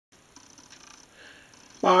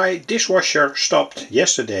My dishwasher stopped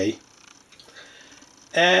yesterday,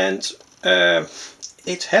 and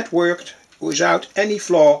it had worked without any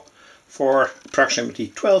flaw for approximately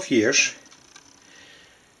 12 years,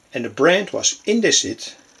 and the brand was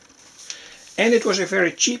Indesit, and it was a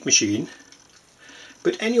very cheap machine.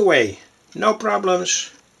 But anyway, no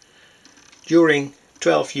problems during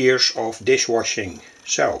 12 years of dishwashing,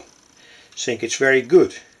 so I think it's very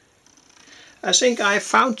good. I think I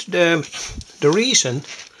found the reason.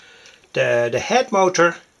 The head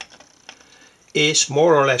motor is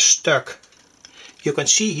more or less stuck. You can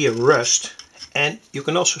see here rust, and you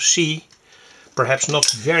can also see, perhaps not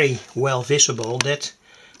very well visible, that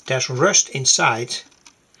there's rust inside.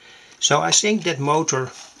 So I think that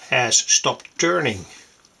motor has stopped turning,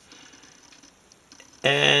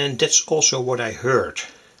 and that's also what I heard.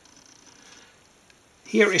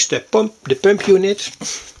 Here is the pump unit.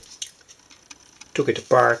 Took it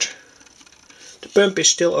apart. The pump is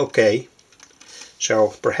still okay,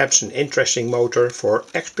 so perhaps an interesting motor for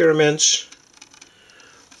experiments.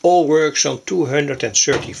 All works on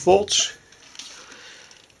 230 volts.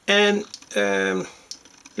 And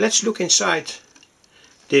let's look inside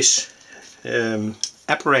this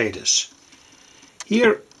apparatus.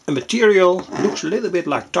 Here a material looks a little bit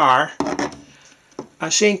like tar. I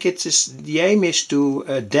think the aim is to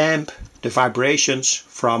damp the vibrations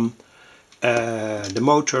from the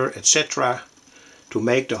motor, etc., to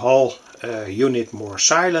make the whole unit more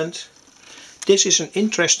silent. This is an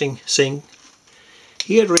interesting thing.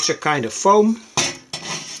 Here there is a kind of foam.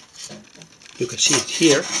 You can see it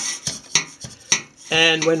here.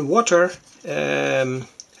 And when water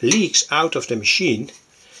leaks out of the machine,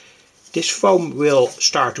 this foam will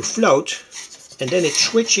start to float, and then it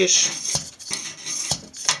switches.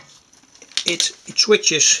 It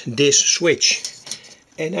switches this switch,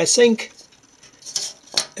 and I think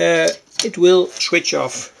it will switch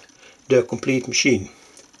off the complete machine.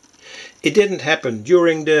 It didn't happen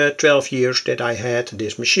during the 12 years that I had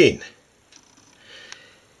this machine.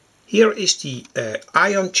 Here is the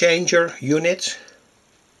ion changer unit.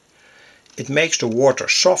 It makes the water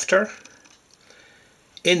softer.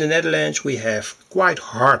 In the Netherlands we have quite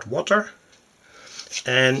hard water,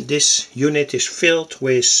 and this unit is filled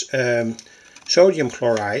with sodium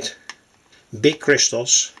chloride, big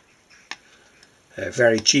crystals,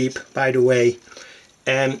 very cheap by the way,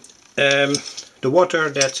 and the water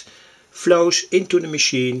that flows into the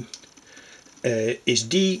machine is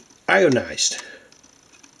deionized,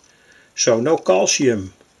 so no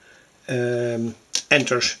calcium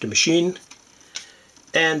enters the machine,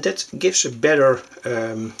 and that gives a better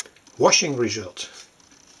washing result.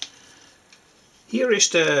 Here is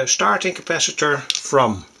the starting capacitor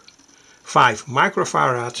from 5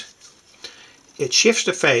 microfarad. It shifts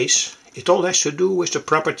the phase. It all has to do with the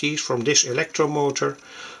properties from this electromotor.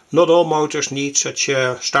 Not all motors need such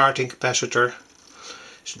a starting capacitor.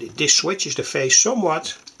 So this switches the phase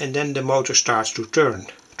somewhat, and then the motor starts to turn,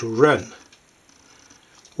 to run.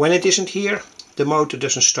 When it isn't here, the motor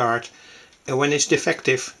doesn't start, and when it's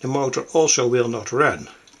defective, the motor also will not run.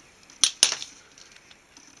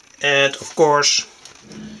 And of course,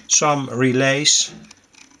 some relays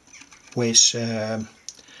with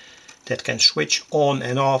that can switch on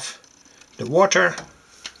and off the water,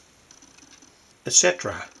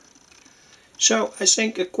 etc. So I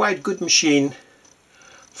think a quite good machine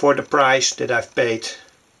for the price that I've paid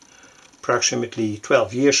approximately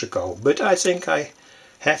 12 years ago. But I think I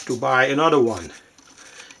have to buy another one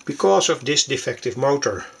because of this defective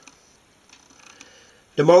motor.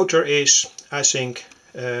 The motor is, I think,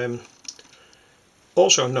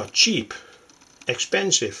 also not cheap,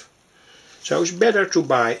 expensive. So it's better to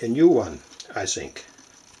buy a new one, I think.